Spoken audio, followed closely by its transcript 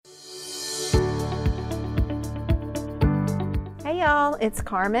y'all, it's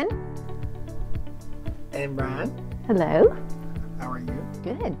Carmen. And Brian. Hello. How are you?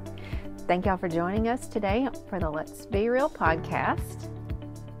 Good. Thank y'all for joining us today for the Let's Be Real podcast.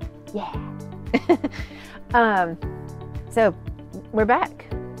 Yeah. So we're back,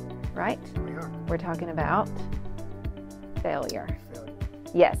 right? We are. We're talking about failure.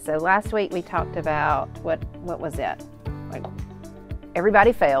 Yes. So last week we talked about what was it? Like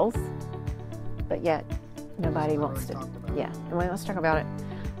everybody fails, but yet nobody wants to. Yeah, nobody wants to talk about it.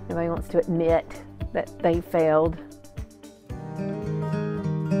 Nobody wants to admit that they failed.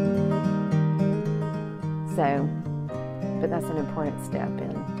 So, but that's an important step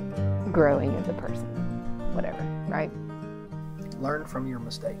in growing as a person. Whatever, right? Learn from your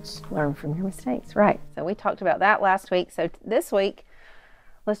mistakes. Learn from your mistakes, right. So we talked about that last week. So this week,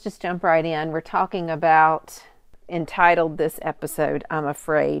 let's just jump right in. We're talking about, entitled this episode, I'm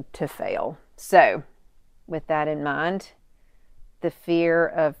Afraid to Fail. So, with that in mind, the fear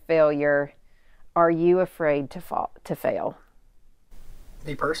of failure, are you afraid to fail?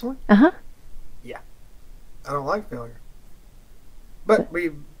 Me personally? Uh-huh. Yeah. I don't like failure. But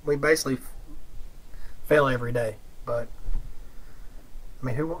we basically fail every day. But, I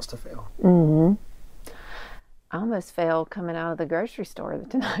mean, who wants to fail? Mm-hmm. I almost failed coming out of the grocery store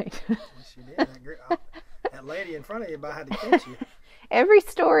tonight. Yes, you did. That lady in front of you about had to catch you. Every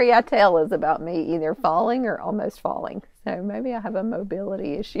story I tell is about me either falling or almost falling. So maybe I have a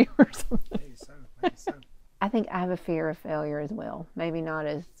mobility issue or something. Maybe so. Maybe so. I think I have a fear of failure as well. Maybe not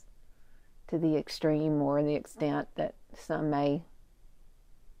as to the extreme or the extent that some may.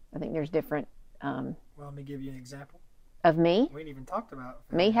 I think there's different. Well, let me give you an example. Of me? We ain't even talked about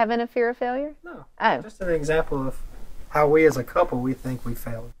failure. Me having a fear of failure? No. Oh. Just an example of how we as a couple, we think we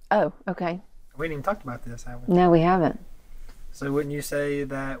failed. Oh, okay. We ain't even talked about this, have we? No, we haven't. So wouldn't you say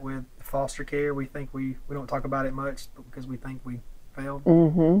that with foster care, we think we don't talk about it much because we think we failed?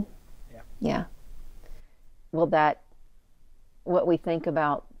 Mm-hmm. Yeah. Yeah. Will what we think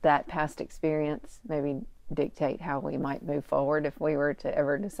about that past experience maybe dictate how we might move forward if we were to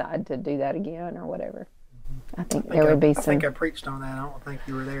ever decide to do that again or whatever? I think there would be some. I think I preached on that. I don't think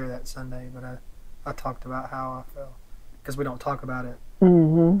you were there that Sunday, but I talked about how I felt. Because we don't talk about it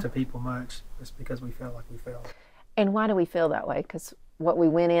to people much. It's because we feel like we failed. And why do we feel that way? Because what we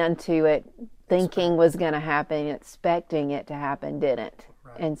went into it thinking was going to happen, expecting it to happen, didn't.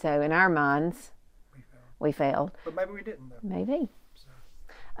 Right. And so in our minds, we failed. But maybe we didn't, though. Maybe. So.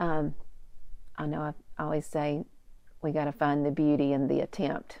 I know I always say we got to find the beauty in the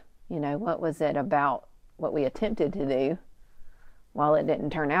attempt. You know, what was it about what we attempted to do while it didn't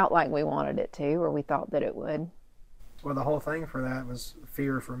turn out like we wanted it to or we thought that it would? Well, the whole thing for that was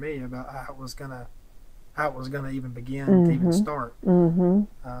fear for me about how it was gonna even begin to even start. Mm-hmm.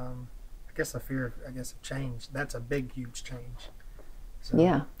 I guess the fear of change. That's a big, huge change. So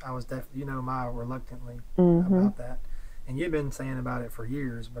yeah. I was definitely, my reluctantly about that. And you've been saying about it for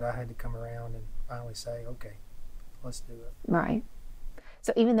years, but I had to come around and finally say, okay, let's do it. Right.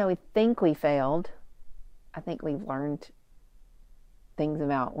 So even though we think we failed, I think we've learned things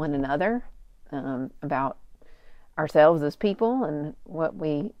about one another, about ourselves as people and what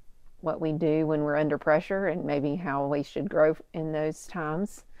we do when we're under pressure and maybe how we should grow in those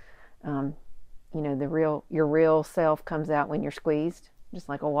times. Your real self comes out when you're squeezed, just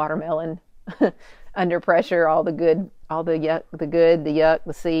like a watermelon under pressure. All the good, the yuck,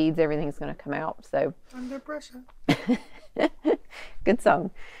 the seeds, everything's going to come out. So under pressure. Good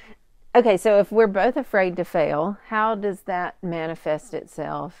song. Okay, so if we're both afraid to fail, how does that manifest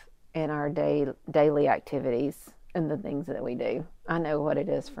itself in our daily activities and the things that we do? I know what it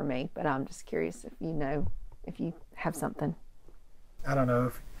is for me, but I'm just curious if you have something. I don't know,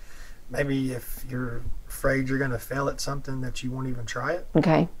 if you're afraid you're going to fail at something that you won't even try it.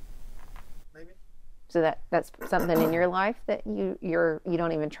 Okay. Maybe. So that's something in your life that you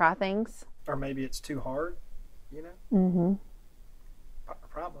don't even try things? Or maybe it's too hard, Mm-hmm.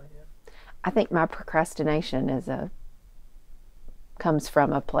 Probably, yeah. I think my procrastination comes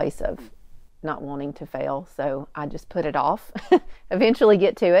from a place of not wanting to fail, so I just put it off. Eventually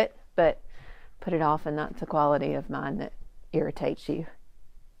get to it, but put it off, and that's a quality of mine that irritates you.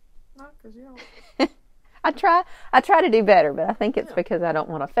 Not because you don't. I try to do better, but I think it's because I don't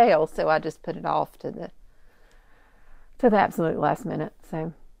want to fail, so I just put it off to the absolute last minute.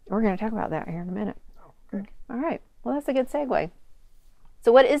 So we're going to talk about that here in a minute. Oh, okay. All right. Well, that's a good segue.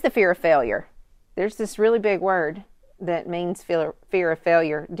 So what is the fear of failure? There's this really big word that means fear of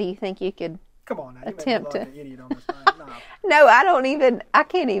failure. Do you think you could Come on now, attempt to? Idiot on this thing. No, I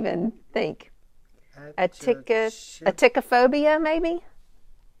can't even think. Aticophobia, maybe?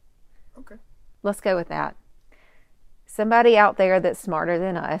 Okay. Let's go with that. Somebody out there that's smarter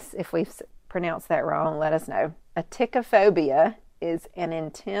than us, if we've pronounced that wrong, let us know. Atychiphobia is an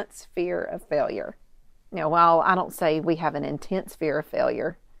intense fear of failure. Now, while I don't say we have an intense fear of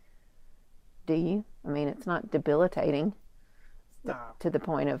failure, do you? I mean, it's not debilitating to the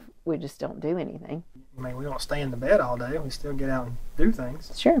point of we just don't do anything. I mean, we don't stay in the bed all day. We still get out and do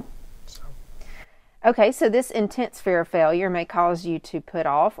things. Sure. So. Okay, so this intense fear of failure may cause you to put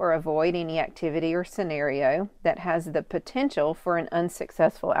off or avoid any activity or scenario that has the potential for an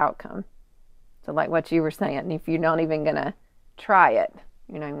unsuccessful outcome. So like what you were saying, if you're not even going to try it,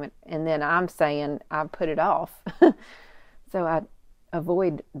 you know, and then I'm saying I put it off. So I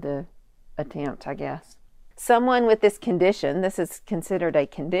avoid the attempt, I guess. Someone with this condition, this is considered a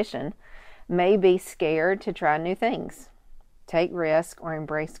condition, may be scared to try new things, take risk, or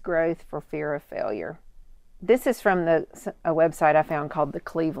embrace growth for fear of failure. This is from a website I found called the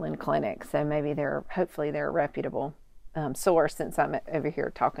Cleveland Clinic. So maybe hopefully they're a reputable source, since I'm over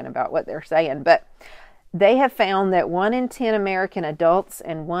here talking about what they're saying. But they have found that 1 in 10 American adults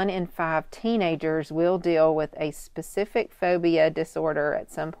and 1 in 5 teenagers will deal with a specific phobia disorder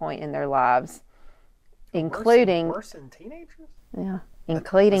at some point in their lives, including worse in teenagers. Yeah,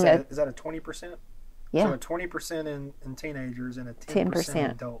 including is that a 20%? Yeah, so a 20% in teenagers and a 10%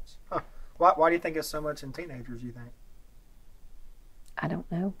 in adults. Huh. Why do you think it's so much in teenagers? You think? I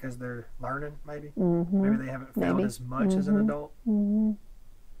don't know. Because they're learning, maybe. Mm-hmm. Maybe they haven't failed as much as an adult.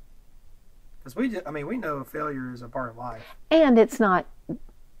 Because we know failure is a part of life, and it's not,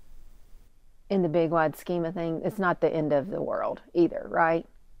 in the big wide scheme of things, it's not the end of the world either, right?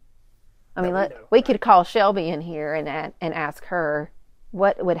 I mean, we could call Shelby in here and ask her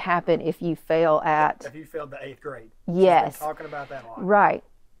what would happen if you failed the 8th grade. Yes, she's been talking about that a lot, right?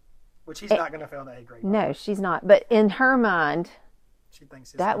 Which she's not going to fail the 8th grade. No, she's not. But in her mind, she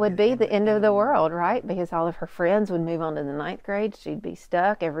thinks that would be the end of the world, right? Because all of her friends would move on to the 9th grade. She'd be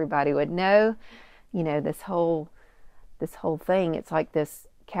stuck. Everybody would know. You know, this whole thing. It's like this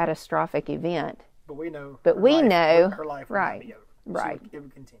catastrophic event. But we know. Her life would right, not be over. right. It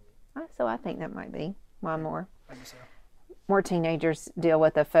would continue. So I think that might be one more. Maybe so. More teenagers deal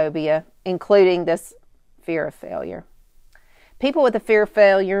with a phobia, including this fear of failure. People with a fear of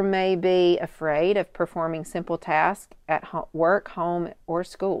failure may be afraid of performing simple tasks at work, home, or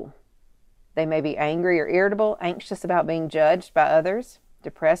school. They may be angry or irritable, anxious about being judged by others,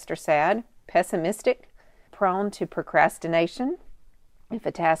 depressed or sad, pessimistic, prone to procrastination if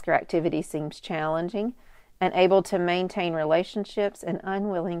a task or activity seems challenging, unable to maintain relationships, and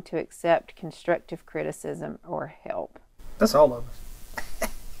unwilling to accept constructive criticism or help. That's all of us.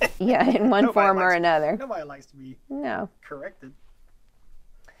 Yeah, in one form or another. Nobody likes to be corrected.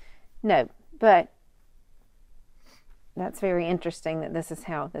 No, but that's very interesting that this is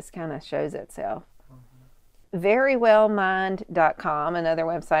how this kind of shows itself. Verywellmind.com, another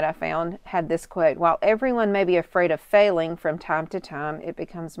website I found, had this quote: "While everyone may be afraid of failing from time to time, it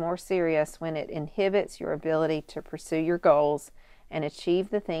becomes more serious when it inhibits your ability to pursue your goals and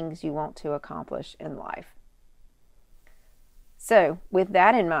achieve the things you want to accomplish in life." So, with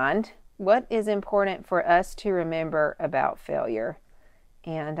that in mind, what is important for us to remember about failure?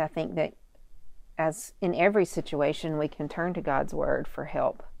 And I think that, as in every situation, we can turn to God's Word for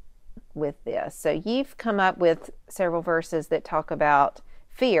help with this. So you've come up with several verses that talk about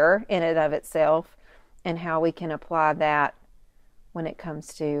fear in and of itself and how we can apply that when it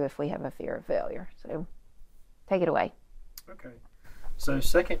comes to if we have a fear of failure. So take it away. Okay. So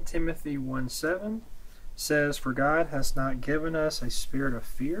 2 Timothy 1:7 says, "For God has not given us a spirit of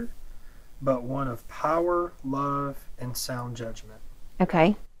fear, but one of power, love, and sound judgment."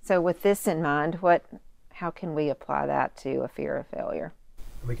 Okay. So with this in mind, how can we apply that to a fear of failure?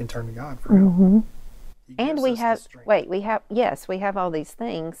 We can turn to God for help. And we have all these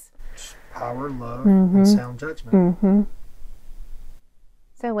things. Power, love, and sound judgment.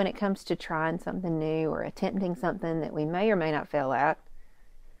 So when it comes to trying something new or attempting something that we may or may not fail at,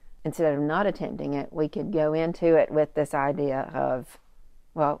 instead of not attempting it, we could go into it with this idea of,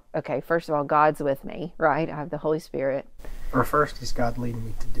 well, okay, first of all, God's with me, right? I have the Holy Spirit. Or first, is God leading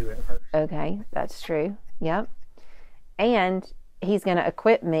me to do it first? Okay, that's true. Yep. And He's going to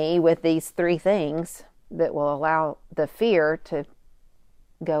equip me with these 3 things that will allow the fear to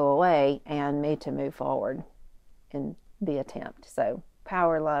go away and me to move forward in the attempt. So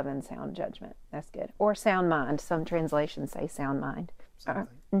power, love, and sound judgment. That's good. Or sound mind. Some translations say sound mind.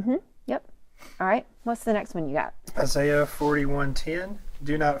 Yep. All right. What's the next one you got? Isaiah 41:10.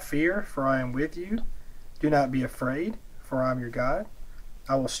 "Do not fear, for I am with you. Do not be afraid, for I am your God.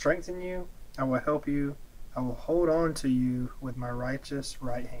 I will strengthen you. I will help you. I will hold on to you with my righteous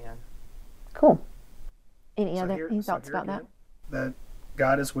right hand." Cool. Any thoughts about that? That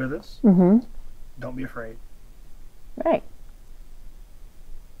God is with us. Mm-hmm. Don't be afraid. Right.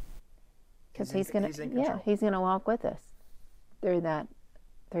 Because He's in control. he's gonna walk with us through that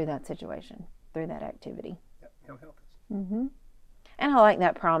situation, through that activity. Yep, he'll help us. Mm-hmm. And I like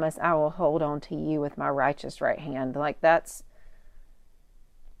that promise, I will hold on to you with my righteous right hand. Like that's,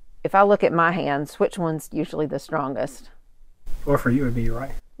 if I look at my hands, which one's usually the strongest? Or for you, it would be your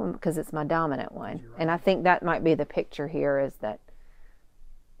right. Well, because it's my dominant one. Right. And I think that might be the picture here, is that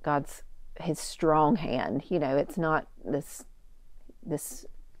his strong hand. It's not this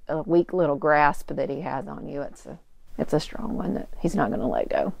weak little grasp that he has on you. It's a strong one that he's not going to let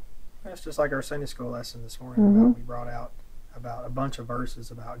go. That's just like our Sunday school lesson this morning. We brought out about a bunch of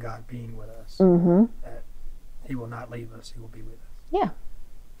verses about God being with us. Mm-hmm. That he will not leave us. He will be with us. Yeah.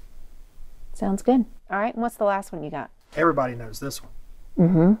 Sounds good. All right. And what's the last one you got? Everybody knows this one.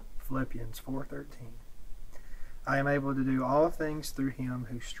 Mm-hmm. Philippians 4:13. I am able to do all things through him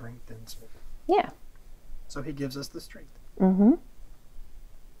who strengthens me. Yeah. So he gives us the strength Mm-hmm.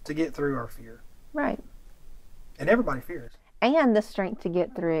 to get through our fear. Right. And everybody fears. And the strength to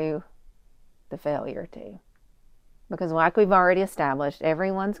get through the failure too. Because like we've already established,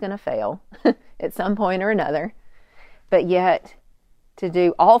 everyone's going to fail at some point or another. But yet, to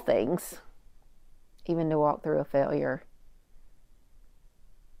do all things, even to walk through a failure,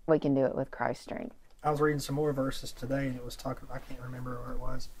 we can do it with Christ's strength. I was reading some more verses today, and it was talking, I can't remember where it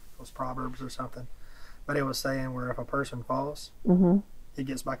was. It was Proverbs or something. But it was saying where if a person falls, he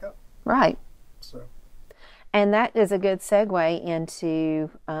gets back up. Right. So. And that is a good segue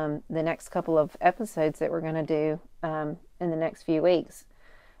into the next couple of episodes that we're going to do in the next few weeks.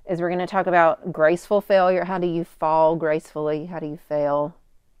 Is we're going to talk about graceful failure. How do you fall gracefully? How do you fail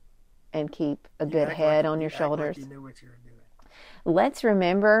and keep a good head on your shoulders? Like you knew what you were doing. Let's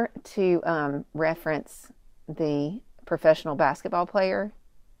remember to reference the professional basketball player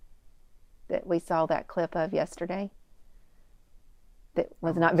that we saw that clip of yesterday that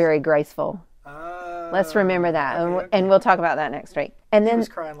was not very graceful. Let's remember that, okay. And we'll talk about that next week. And then he was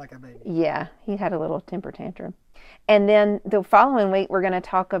crying like a baby. Yeah, he had a little temper tantrum. And then the following week, we're going to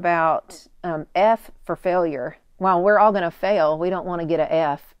talk about F for failure. While we're all going to fail, we don't want to get an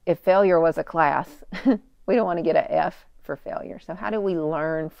F. If failure was a class, we don't want to get an F for failure. So how do we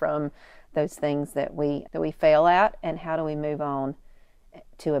learn from those things that we fail at, and how do we move on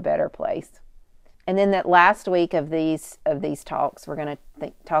to a better place? And then that last week of these talks, we're going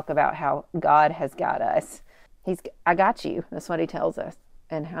to talk about how God has got us. I got you. That's what he tells us.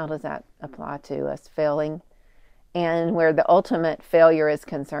 And how does that apply to us failing? And where the ultimate failure is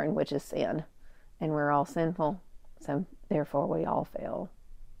concerned, which is sin. And we're all sinful, so therefore we all fail.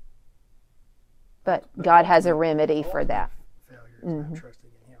 But God has a remedy for that. Failure is not trusting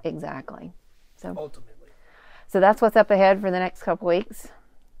in him. Exactly. So ultimately. So that's what's up ahead for the next couple weeks.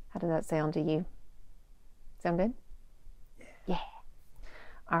 How does that sound to you? Sound good? Yeah.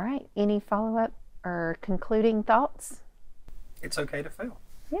 All right. Any follow-up or concluding thoughts? It's okay to fail.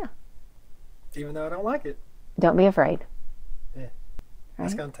 Yeah. Even though I don't like it. Don't be afraid. Yeah. Right?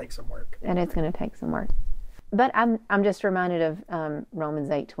 It's going to take some work. And it's going to take some work. But I'm just reminded of Romans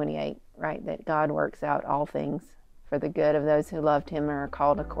 8:28, right? That God works out all things for the good of those who loved him and are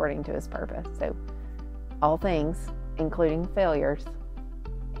called according to his purpose. So all things, including failures,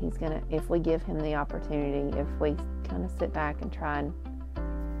 he's going to, if we give him the opportunity, if we kind of sit back and try and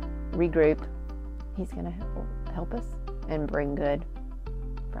regroup, he's going to help us and bring good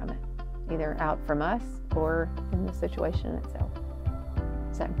from it, either out from us or in the situation itself.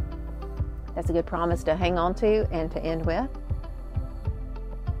 So that's a good promise to hang on to and to end with.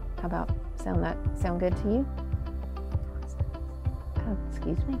 How about sound good to you? Oh,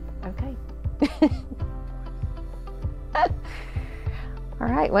 excuse me. Okay. All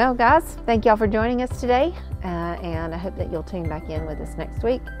right. Well, guys, thank y'all for joining us today. And I hope that you'll tune back in with us next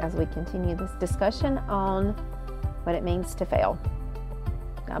week as we continue this discussion on what it means to fail.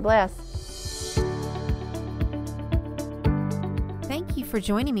 God bless. Thank you for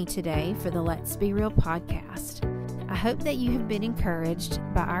joining me today for the Let's Be Real podcast. I hope that you have been encouraged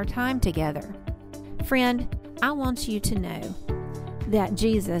by our time together. Friend, I want you to know that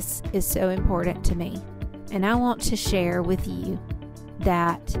Jesus is so important to me. And I want to share with you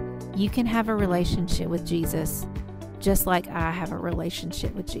that you can have a relationship with Jesus just like I have a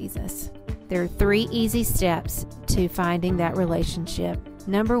relationship with Jesus. There are 3 easy steps to finding that relationship.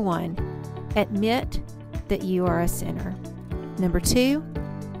 Number 1, admit that you are a sinner. Number 2,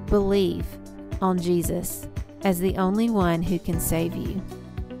 believe on Jesus as the only one who can save you,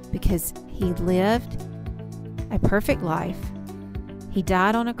 because he lived a perfect life. He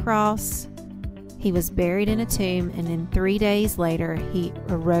died on a cross. He was buried in a tomb, and then 3 days later, he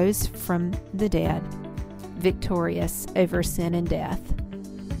arose from the dead, victorious over sin and death.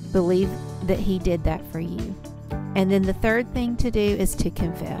 Believe that he did that for you. And then the third thing to do is to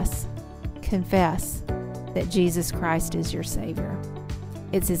confess. Confess that Jesus Christ is your Savior.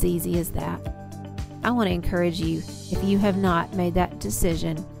 It's as easy as that. I want to encourage you, if you have not made that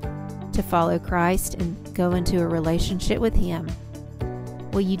decision to follow Christ and go into a relationship with Him,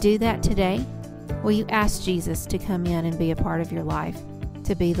 will you do that today? Will you ask Jesus to come in and be a part of your life,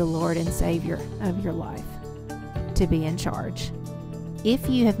 to be the Lord and Savior of your life, to be in charge? If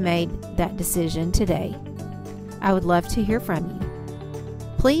you have made that decision today, I would love to hear from you.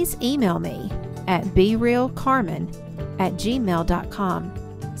 Please email me at berealcarmen@gmail.com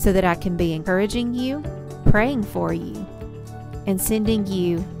so that I can be encouraging you, praying for you, and sending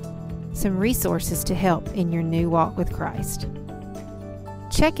you some resources to help in your new walk with Christ.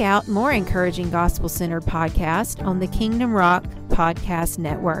 Check out more encouraging gospel-centered podcasts on the Kingdom Rock Podcast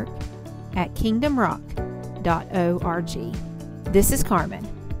Network at kingdomrock.org. This is Carmen.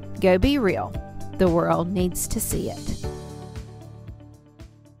 Go be real. The world needs to see it.